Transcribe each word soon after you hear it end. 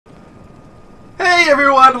Hey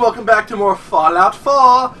everyone, welcome back to more Fallout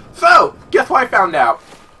 4. So, guess what I found out?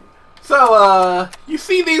 So, you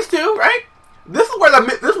see these two, right? This is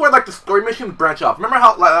where like the story missions branch off. Remember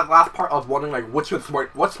how like, that last part I was wondering like which one is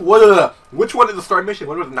the story mission,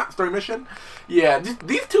 which was not story mission? Yeah,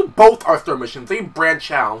 these two both are story missions. They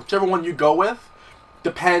branch out. Whichever one you go with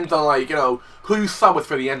depends on like who you sub with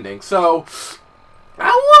for the ending. So,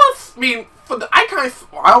 I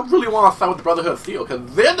don't really want to side with the Brotherhood of Steel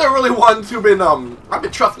because they're the really ones who've been I've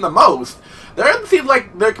been trusting the most. They seems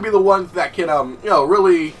like they could be the ones that can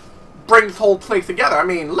really bring this whole place together. I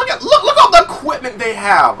mean, look all the equipment they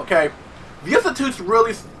have. Okay, the Institute's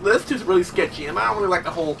really sketchy, and I don't really like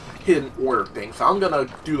the whole hidden order thing. So I'm gonna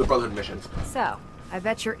do the Brotherhood missions. So, I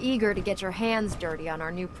bet you're eager to get your hands dirty on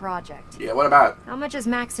our new project. Yeah, what about it? How much has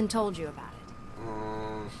Maxon told you about it?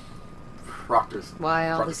 Proctor's. Why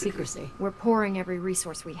all the secrecy? We're pouring every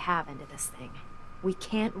resource we have into this thing. We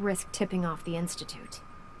can't risk tipping off the Institute.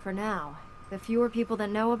 For now, the fewer people that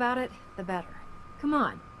know about it, the better. Come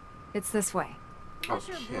on. It's this way. Unless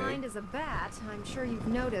you're blind as a bat, I'm sure you've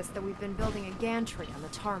noticed that we've been building a gantry on the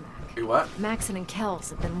tarmac. Do what? Maxon and Kells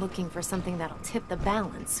have been looking for something that'll tip the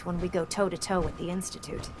balance when we go toe-to-toe with the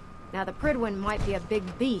Institute. Now, the Pridwin might be a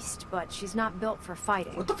big beast, but she's not built for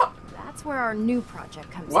fighting. What the fuck? That's where our new project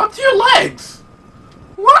comes in. What's your legs?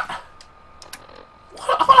 What?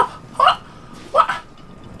 What?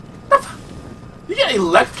 You get any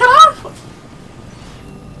legs cut off?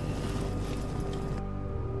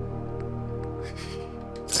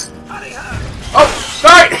 Oh,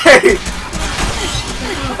 sorry! Hey!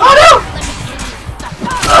 Oh no!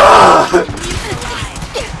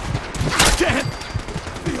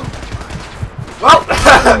 Well,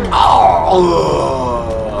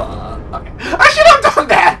 okay. I should have done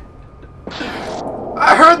that!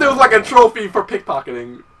 I heard there was like a trophy for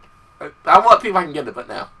pickpocketing. I want to see if I can get it, but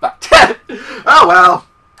no. Oh well.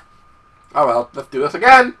 Oh well, let's do this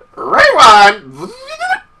again. Rewind!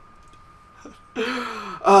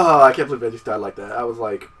 Oh, I can't believe I just died like that. I was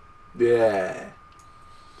like, yeah.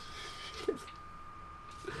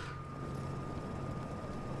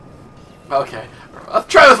 Okay, let's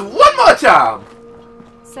try this one more time!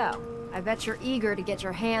 So, I bet you're eager to get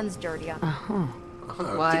your hands dirty on it.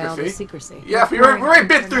 Why all the secrecy? Yeah, we already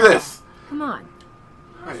been through this! Come on.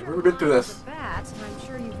 Alright, we've already been through this. I'm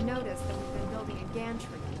sure you've noticed that we've been building a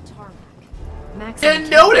gantry on the tarmac. Max Didn't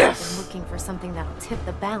notice! Been looking for something that'll tip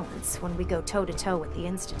the balance when we go toe-to-toe with the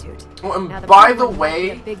Institute. Oh, and now, by the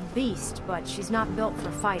way... a big beast, but she's not built for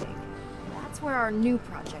fighting. That's where our new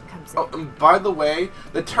project comes in. Oh, and by the way,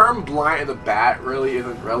 the term blind as a bat really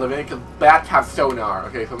isn't relevant because bats have sonar,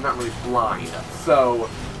 okay, so I'm not really blind. So,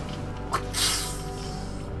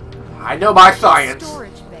 I know my science.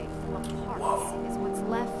 Storage bay full of parts is what's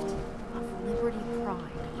left of Liberty Prime.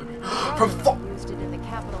 Used it in the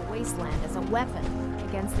Capital Wasteland as a weapon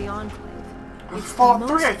against the Enclave. It's the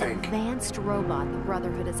most advanced robot the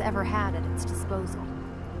Brotherhood has ever had at its disposal.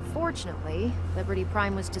 Fortunately, Liberty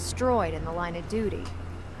Prime was destroyed in the line of duty.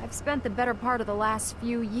 I've spent the better part of the last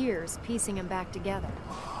few years piecing him back together.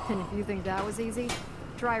 And if you think that was easy,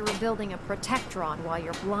 try rebuilding a Protectron while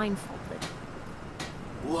you're blindfolded.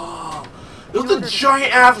 Whoa! It was a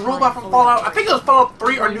giant-ass robot from Fallout. I think it was Fallout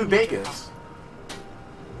 3 or New Vegas.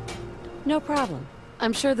 No problem.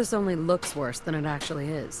 I'm sure this only looks worse than it actually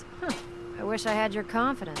is. Huh. I wish I had your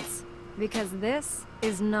confidence. Because this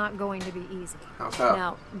is not going to be easy. How's that?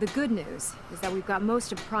 Now, the good news is that we've got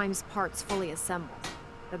most of Prime's parts fully assembled.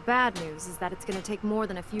 The bad news is that it's going to take more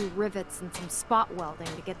than a few rivets and some spot welding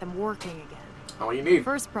to get them working again. Oh, what you need? The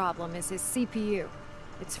first problem is his CPU.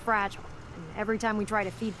 It's fragile, and every time we try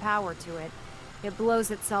to feed power to it, it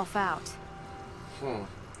blows itself out.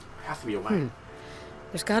 Has to be a way.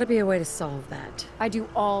 There's got to be a way to solve that. I do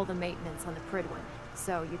all the maintenance on the Pridwin,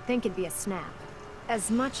 so you'd think it'd be a snap.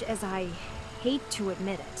 As much as I hate to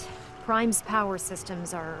admit it, Prime's power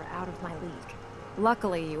systems are out of my league.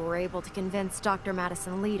 Luckily, you were able to convince Dr.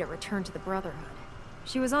 Madison Lee to return to the Brotherhood.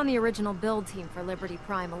 She was on the original build team for Liberty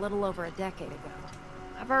Prime a little over a decade ago.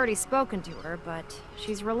 I've already spoken to her, but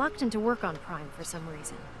she's reluctant to work on Prime for some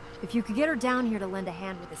reason. If you could get her down here to lend a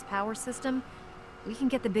hand with this power system, we can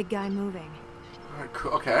get the big guy moving. Alright,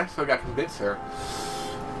 cool. Okay, so I got to convince her.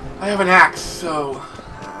 I have an axe, so...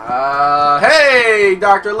 hey,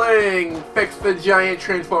 Dr. Ling! Fix the giant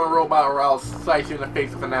transformer robot or I'll slice you in the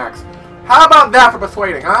face with an axe. How about that for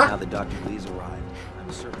persuading, huh? Now that Dr. Lee's arrived,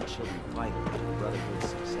 I'm certain she'll be vital to the Brotherhood's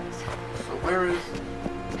success. So where is...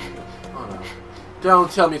 Oh no.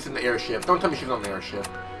 Don't tell me it's in the airship. Don't tell me she's on the airship.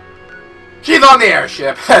 She's on the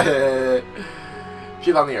airship!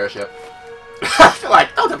 She's on the airship.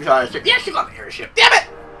 Like, don't tell me she's on the airship. Yeah, she's on the airship. Damn it!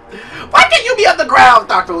 Why can't you be on the ground,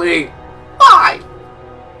 Dr. Lee? Why?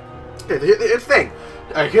 Okay, here's the thing.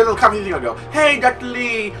 Here's the conversation gonna go. Hey, Dr.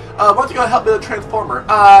 Lee, why don't you go help build a transformer?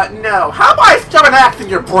 No. How about I shove an axe in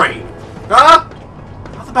your brain? Huh?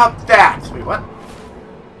 How's about that? Wait, what?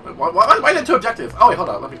 Why did two objectives? Oh, wait, hold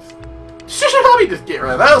on. Let me just get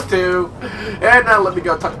rid of those two. And now let me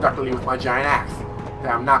go talk to Dr. Lee with my giant axe.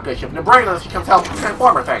 I'm not gonna shove in the brain unless she comes help with the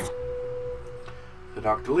transformer thing. So,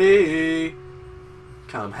 Dr. Lee,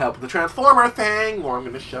 come help with the transformer thing, or I'm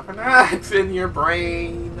gonna shove an axe in your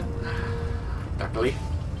brain. Dr. Lee.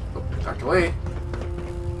 Oh, Dr. Lee.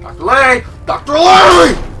 Dr. Lee! Dr.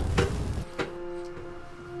 Lee!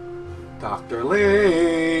 Dr.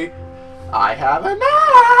 Lee! I have an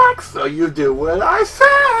axe, so you do what I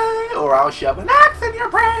say, or I'll shove an axe in your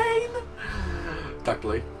brain. Dr.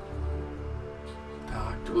 Lee.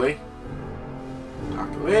 Dr. Lee.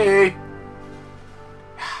 Dr. Lee.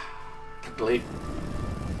 Dr. Lee.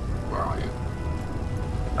 Where are you?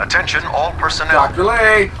 Attention all personnel. Dr.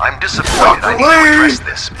 Lee! I'm disappointed I need to address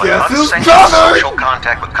this, but unsanctioned social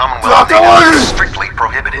contact with Commonwealth data is strictly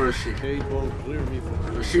prohibited. Where is she?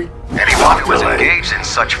 Where is she? Anyone who is engaged in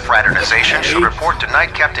such fraternization should report to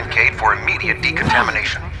Knight Captain Cade for immediate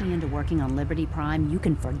decontamination. Talk me into working on Liberty Prime, you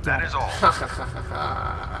can forget That is all.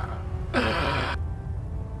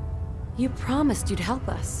 You promised you'd help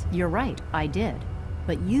us. You're right, I did.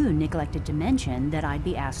 But you neglected to mention that I'd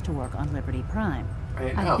be asked to work on Liberty Prime.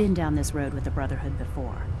 I've been down this road with the Brotherhood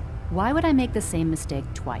before. Why would I make the same mistake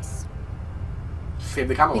twice? Save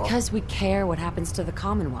the Commonwealth. Because we care what happens to the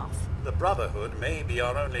Commonwealth. The Brotherhood may be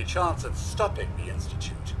our only chance of stopping the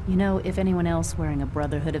Institute. You know, if anyone else wearing a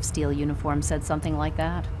Brotherhood of Steel uniform said something like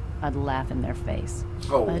that, I'd laugh in their face.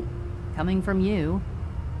 Oh. But coming from you,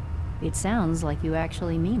 it sounds like you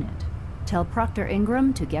actually mean it. Tell Proctor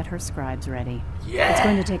Ingram to get her scribes ready. Yeah. It's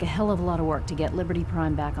going to take a hell of a lot of work to get Liberty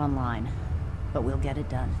Prime back online. But we'll get it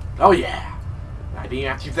done. Oh yeah! I didn't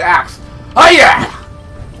have to use the axe. Oh yeah!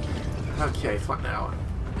 Okay, what now?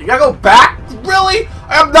 You gotta go back? Really?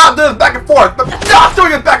 I am not doing this back and forth. I'm not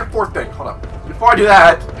doing this back and forth thing. Hold up. Before I do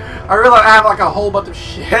that, I realize I have like a whole bunch of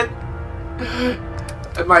shit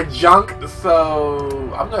in my junk, so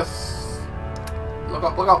I'm gonna look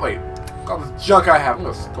up. Wait, look all this junk I have. I'm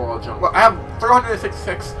gonna store all junk. Well, I have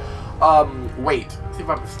 366 weight. Let's see if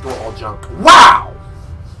I can store all junk. Wow!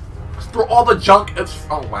 Store all the junk. It's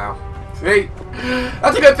oh wow. See,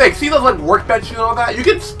 that's a good thing. See those like workbenches and all that? You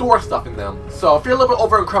can store stuff in them. So if you're a little bit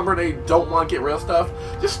over encumbered and you don't want to get rid of stuff,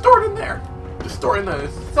 just store it in there. Just store it in there.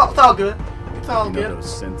 It's all good. It's all You good. know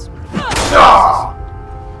those sensors. Ah!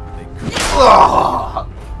 Ah!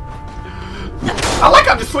 I like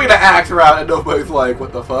how I'm just swinging the axe around and nobody's like,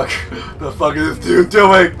 what the fuck? The fuck is this dude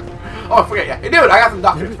doing? Oh, I forget, yeah. Hey, dude, I got some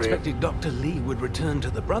Never documents for you. expected Dr. Lee would return to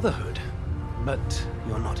the Brotherhood. But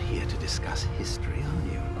you're not here to discuss history, are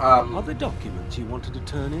you? Are there documents you wanted to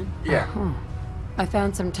turn in? Yeah. I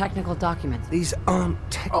found some technical documents. These aren't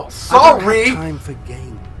technical. Oh, sorry! I don't have time for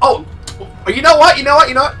game. Oh, you know what?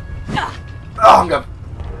 Oh, I'm gonna...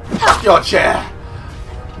 Fuck your chair!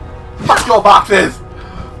 Fuck your boxes!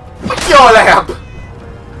 Fuck your lamp!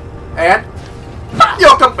 And... Fuck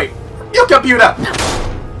your computer!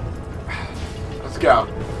 Let's go.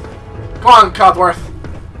 Come on, Codsworth.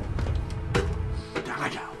 Down I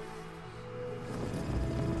go.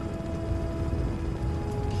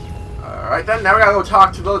 Alright then, now we gotta go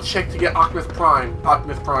talk to the little chick to get Optimus Prime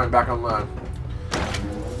back online.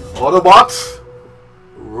 Autobots,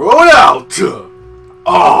 roll out!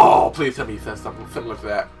 Oh, please tell me he says something similar to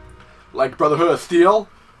that. Like Brotherhood of Steel,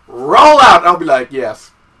 roll out! I'll be like,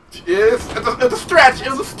 yes. It's a stretch, it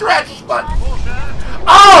was a stretch, but...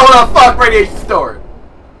 Oh, the fuck, radiation storm!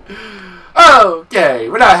 Okay,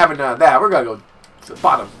 we're not having none of that, we're gonna go to the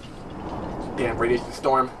bottom. Damn radiation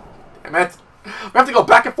storm. Damn it. We have to go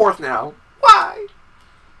back and forth now. Why?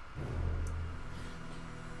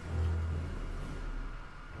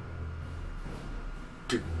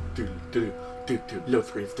 Low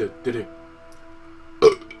screens.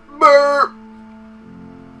 Burp.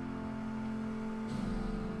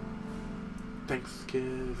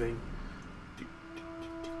 Thanksgiving.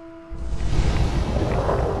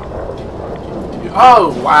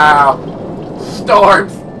 Oh wow!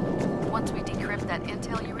 Storms. Once we decrypt that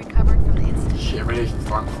intel you recovered from the incident. Shit, radiation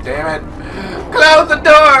storms. Damn it! Close the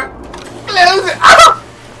door. Close it. Ah!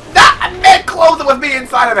 I meant close it with me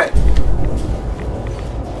inside of it.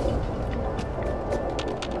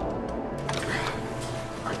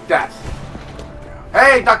 Like that.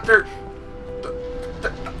 Hey, Doctor.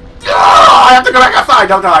 Oh, I have to go back outside.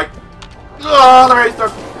 Don't die. Oh, the radiation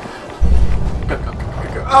storm.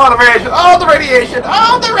 Oh, the radiation! Oh, the radiation!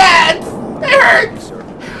 Oh, the rats! It hurts!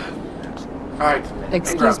 Alright.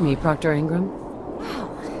 Excuse me, Proctor Ingram.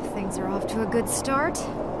 Well, things are off to a good start.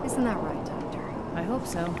 Isn't that right, Doctor? I hope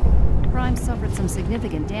so. Prime suffered some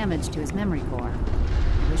significant damage to his memory core.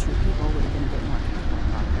 I wish your people would have been a bit more careful,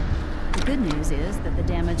 Proctor. The good news is that the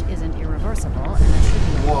damage isn't irreversible, and there should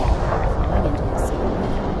be a flowing into his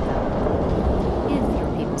secret if your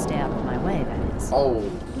people stay out of my way, that is. Oh.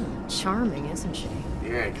 Charming, isn't she?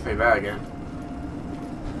 Yeah, you can say that again.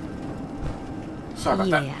 Sorry about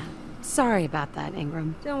that. Yeah. Sorry about that,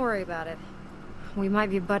 Ingram. Don't worry about it. We might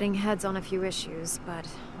be butting heads on a few issues, but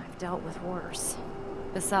I've dealt with worse.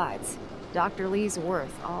 Besides, Dr. Lee's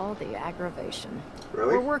worth all the aggravation.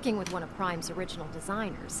 Really? We're working with one of Prime's original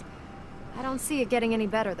designers. I don't see it getting any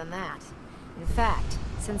better than that. In fact,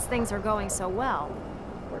 since things are going so well,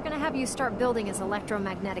 we're gonna have you start building his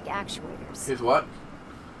electromagnetic actuators. His what?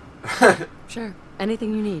 Sure.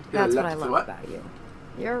 Anything you need. That's what I love about you.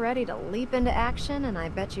 You're ready to leap into action, and I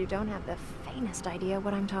bet you don't have the faintest idea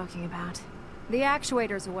what I'm talking about. The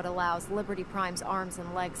actuators are what allows Liberty Prime's arms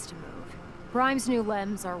and legs to move. Prime's new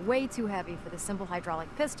limbs are way too heavy for the simple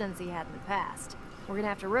hydraulic pistons he had in the past. We're gonna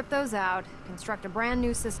have to rip those out, construct a brand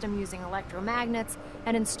new system using electromagnets,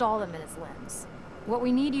 and install them in his limbs. What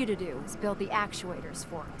we need you to do is build the actuators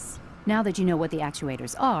for us. Now that you know what the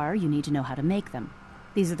actuators are, you need to know how to make them.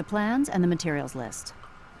 These are the plans and the materials list.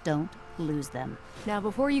 Don't lose them. Now,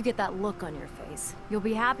 before you get that look on your face, you'll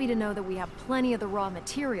be happy to know that we have plenty of the raw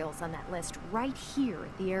materials on that list right here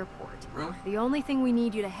at the airport. Really? The only thing we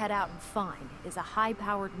need you to head out and find is a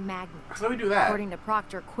high-powered magnet. How do we do that? According to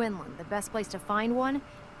Proctor Quinlan, the best place to find one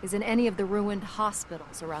is in any of the ruined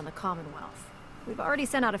hospitals around the Commonwealth. We've already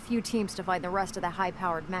sent out a few teams to find the rest of the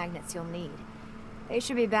high-powered magnets you'll need. They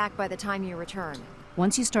should be back by the time you return.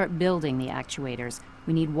 Once you start building the actuators,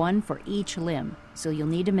 we need one for each limb, so you'll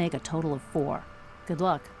need to make a total of 4. Good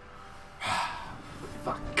luck.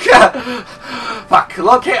 Fuck. Fuck.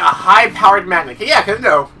 Locate a high-powered magnet. Yeah, because, you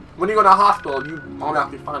know, when you go to a hospital, you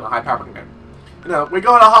automatically find a high-powered magnet. You know, when you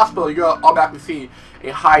go to a hospital, you go automatically see a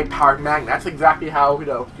high-powered magnet. That's exactly how, you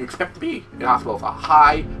know, you expect to be in hospitals. A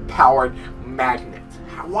high-powered magnet.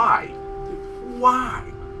 Why? Why?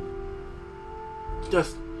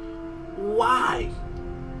 Just, why?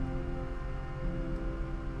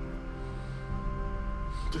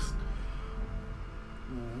 Just,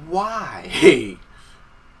 why?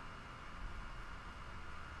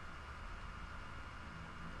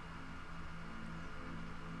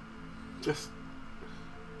 Just,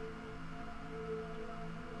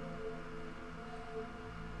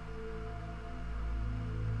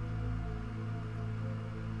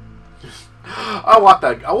 I want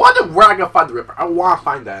that. I wonder where I can find the Ripper. I want to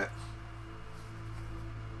find that.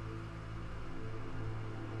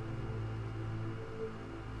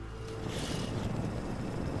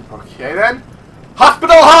 Okay then.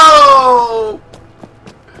 Hospital Ho!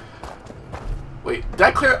 Wait, did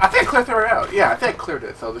I clear? I think I cleared her out. Yeah, I think I cleared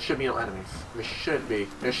it, so there should be no enemies. There shouldn't be.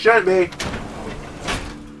 There shouldn't be.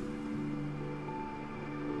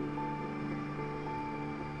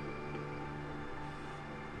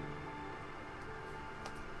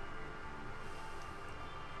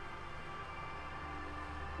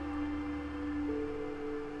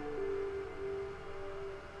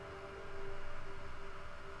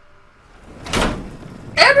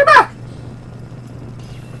 And we're back!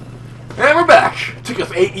 And we're back! It took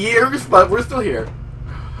us 8 years, but we're still here.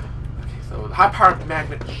 Okay, so the high-powered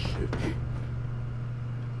magnet should be...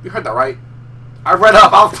 You heard that, right? I read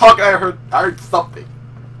up, I was talking, I heard something.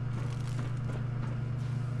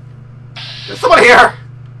 There's someone here!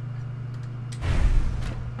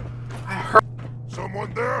 I heard...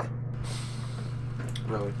 Someone there?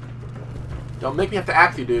 Really? Don't make me have to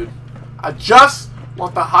ask you, dude. I just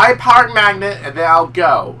want the high-powered magnet, and then I'll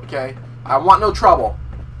go, okay? I want no trouble.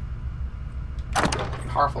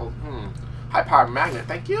 Powerful, high-powered magnet,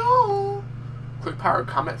 thank you! Quick-powered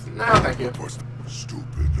comments, no, thank you. What was the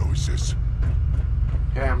stupid noises?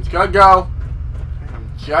 Okay, I'm just gonna go.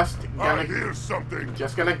 I'm just I gonna... hear something!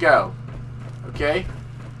 Just gonna go. Okay?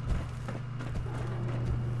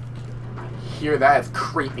 I hear that, it's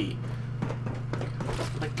creepy.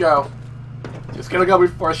 Just gonna go. Just gonna go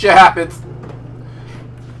before shit happens.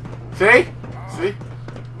 See? See?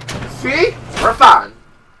 See? We're fine.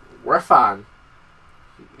 We're fine.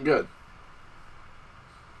 Good.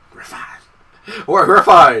 We're fine. We're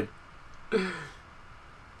fine.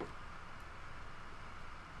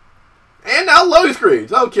 And now loading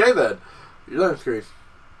screens. Okay then. Your loading screens.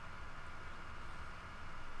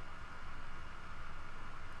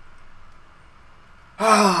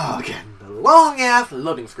 Oh, again, the long ass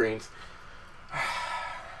loading screens.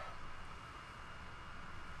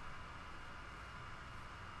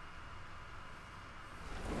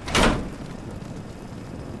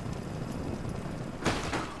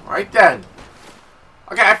 Alright then.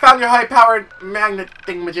 Okay, I found your high-powered magnet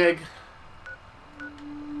thingamajig.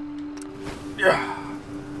 Yeah.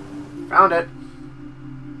 Found it.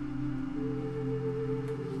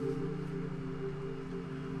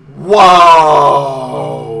 Whoa!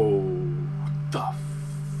 What the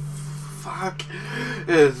fuck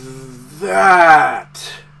is that?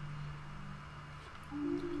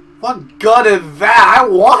 What gun is that? I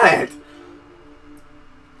want it.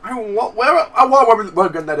 I want whatever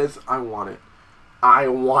gun that is. I want it. I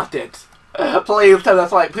want it. Please tell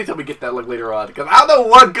us please tell me get that later on, because I don't know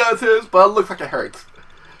what gun it is, but it looks like it hurts.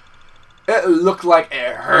 It looks like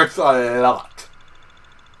it hurts a lot.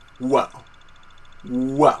 Wow.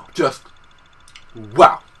 Wow. Just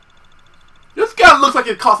wow. This gun looks like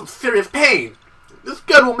it caused some serious pain. This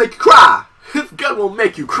gun will make you cry. This gun will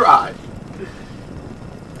make you cry.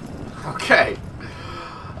 Okay.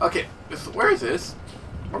 Okay. Where is this?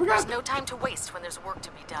 There's no time to waste when there's work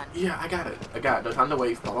to be done. Yeah, I got it. No time to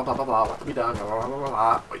waste. Blah, blah, blah, blah, blah. What to be done. Blah, blah, blah, blah,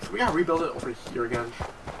 blah. Wait, so we gotta rebuild it over here again?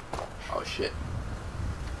 Oh, shit.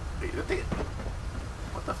 Wait, the thing...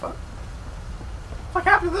 What the fuck? What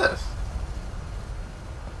happened to this?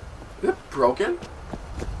 Is it broken?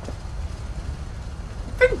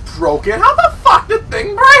 The thing broken? How the fuck did the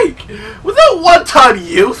thing break? Was it a one-time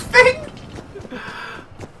use thing?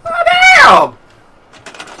 Oh,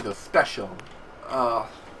 damn! The special.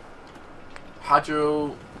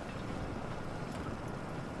 Hydro...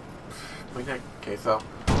 Okay, so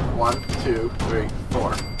 1, 2, 3,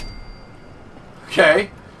 4.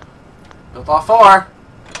 Okay. Built all 4.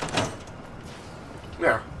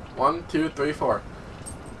 There. 1, 2, 3, 4.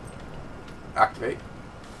 Activate.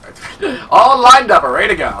 All lined up and ready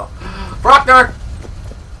to go. Proctor!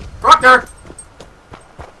 Proctor!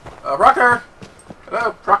 Proctor!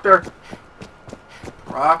 Hello, Proctor.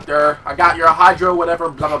 Proctor, I got your hydro whatever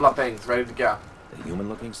blah blah blah things ready to go. The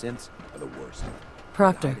human-looking synths are the worst.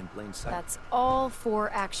 Proctor. That's all 4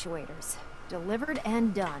 actuators. Delivered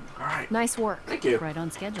and done. Alright. Nice work. Thank you. Right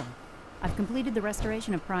on schedule. I've completed the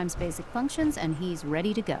restoration of Prime's basic functions, and he's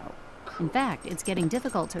ready to go. In fact, it's getting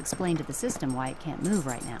difficult to explain to the system why it can't move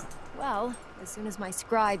right now. Well, as soon as my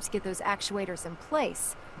scribes get those actuators in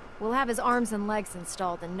place, we'll have his arms and legs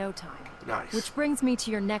installed in no time. Nice. Which brings me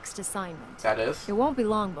to your next assignment. That is? It won't be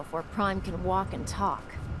long before Prime can walk and talk,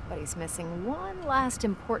 but he's missing one last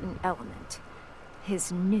important element.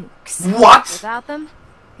 His nukes. What? Without them,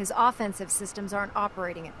 his offensive systems aren't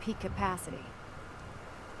operating at peak capacity.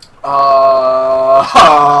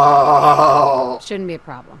 Shouldn't be a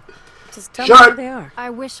problem. Just tell Shut me where they are.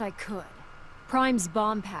 I wish I could. Prime's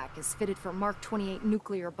bomb pack is fitted for Mark 28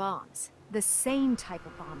 nuclear bombs. The same type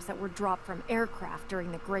of bombs that were dropped from aircraft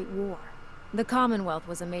during the Great War. The Commonwealth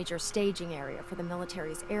was a major staging area for the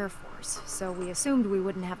military's air force, so we assumed we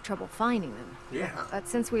wouldn't have trouble finding them. Yeah. But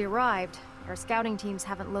since we arrived, our scouting teams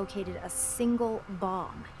haven't located a single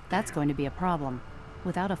bomb. That's going to be a problem.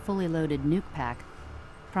 Without a fully loaded nuke pack,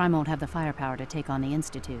 Prime won't have the firepower to take on the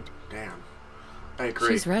Institute. Damn. I agree.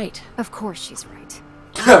 She's right. Of course she's right.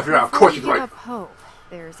 Yeah, of course she's Before we right. give up hope,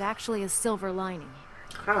 there's actually a silver lining here.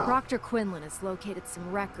 How? Proctor Quinlan has located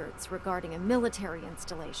some records regarding a military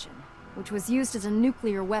installation, which was used as a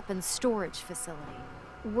nuclear weapons storage facility.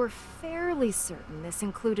 We're fairly certain this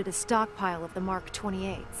included a stockpile of the Mark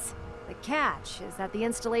 28s. The catch is that the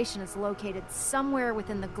installation is located somewhere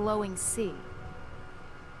within the glowing sea.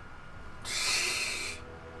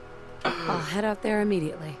 I'll head out there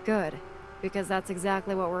immediately. Good, because that's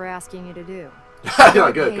exactly what we're asking you to do. Yeah,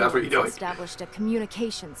 good. That's what you're doing. Established a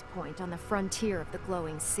communications point on the frontier of the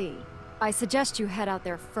glowing sea. I suggest you head out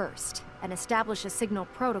there first and establish a signal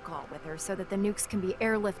protocol with her so that the nukes can be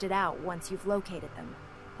airlifted out once you've located them.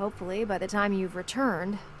 Hopefully, by the time you've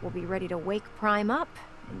returned, we'll be ready to wake Prime up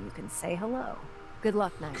and you can say hello. Good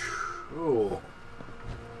luck, Knight. Cool.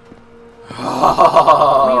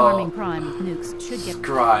 Rearming Prime with nukes should get...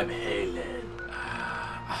 Scribe Halen.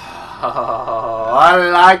 Oh, I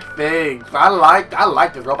like things. I like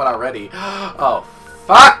this robot already. Oh,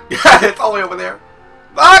 fuck! It's all the way over there.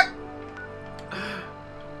 Fuck!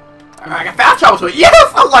 I got fast travel to it.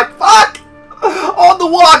 Yes! I'm like, fuck! On the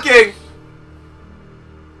walking!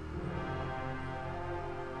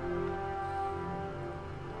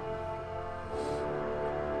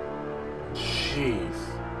 Jeez.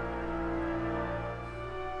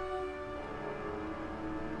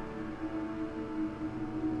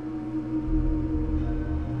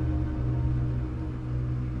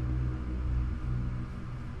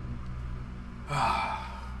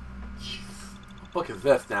 What book is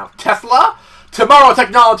this now? Tesla? Tomorrow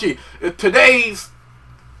Technology. Today's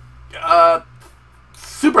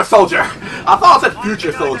super soldier. I thought it said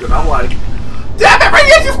future soldier. And I'm like, Damn it,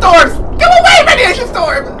 radiation storms! Go away, radiation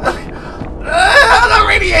storm! The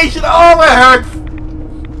radiation, oh, it hurts!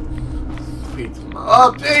 Sweet,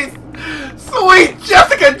 oh, jeez! Sweet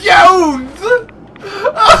Jessica Jones!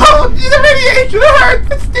 Oh, the radiation, it hurts,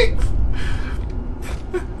 it stinks!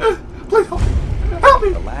 Please help me. Help me!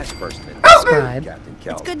 The last person in Scribe. Captain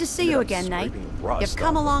Kelp. It's good to see you again, Knight. You've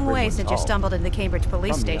come a long way since you stumbled into the Cambridge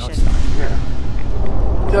police station.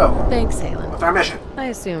 So, Thanks, Halen. what's our mission? I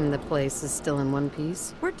assume the place is still in one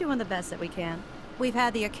piece. We're doing the best that we can. We've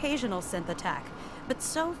had the occasional synth attack, but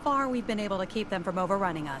so far we've been able to keep them from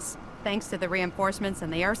overrunning us. Thanks to the reinforcements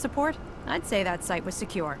and the air support, I'd say that site was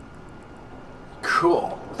secure.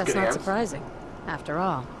 Cool. That's not surprising. After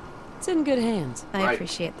all, it's in good hands. I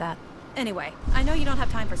appreciate that. Anyway, I know you don't have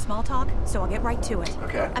time for small talk, so I'll get right to it.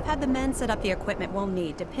 Okay. I've had the men set up the equipment we'll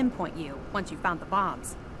need to pinpoint you once you've found the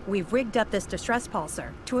bombs. We've rigged up this distress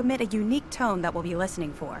pulsar to emit a unique tone that we'll be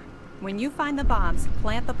listening for. When you find the bombs,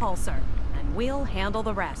 plant the pulsar, and we'll handle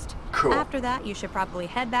the rest. Cool. After that, you should probably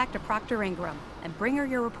head back to Proctor Ingram and bring her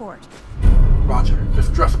your report. Roger.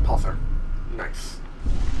 Distress pulsar. Nice.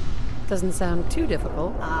 Doesn't sound too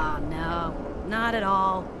difficult. Oh, no. Not at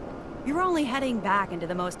all. You're only heading back into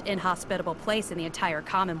the most inhospitable place in the entire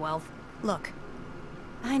Commonwealth. Look,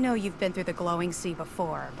 I know you've been through the glowing sea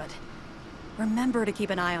before, but remember to keep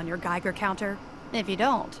an eye on your Geiger counter. If you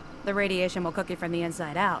don't, the radiation will cook you from the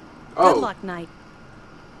inside out. Oh. Good luck, Knight.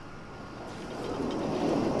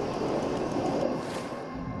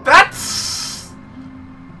 That's...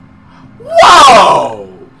 Whoa!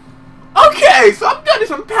 Okay, so I'm gonna do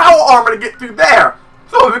some power armor to get through there.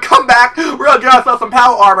 So when we come back, we're gonna get ourselves some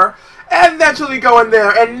power armor and eventually go in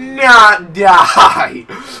there and not die.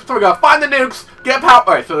 So we're gonna find the nukes, get power.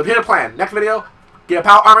 Alright, so here's the plan. Next video, get a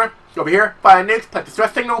power armor, go over here, find the nukes, plant the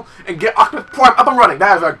stress signal, and get Optimus Prime up and running.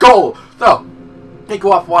 That is our goal. So, thank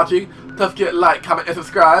you all for watching. Don't forget to like, comment, and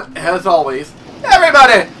subscribe. And as always,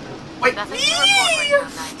 everybody, wait,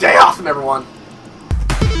 stay awesome, everyone.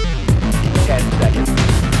 10 seconds.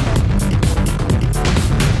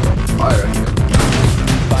 Fire right here.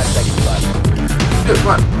 5 seconds left. Dude, come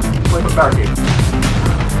on. Play with barricade.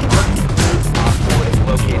 Op 4 has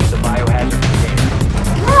located the biohazard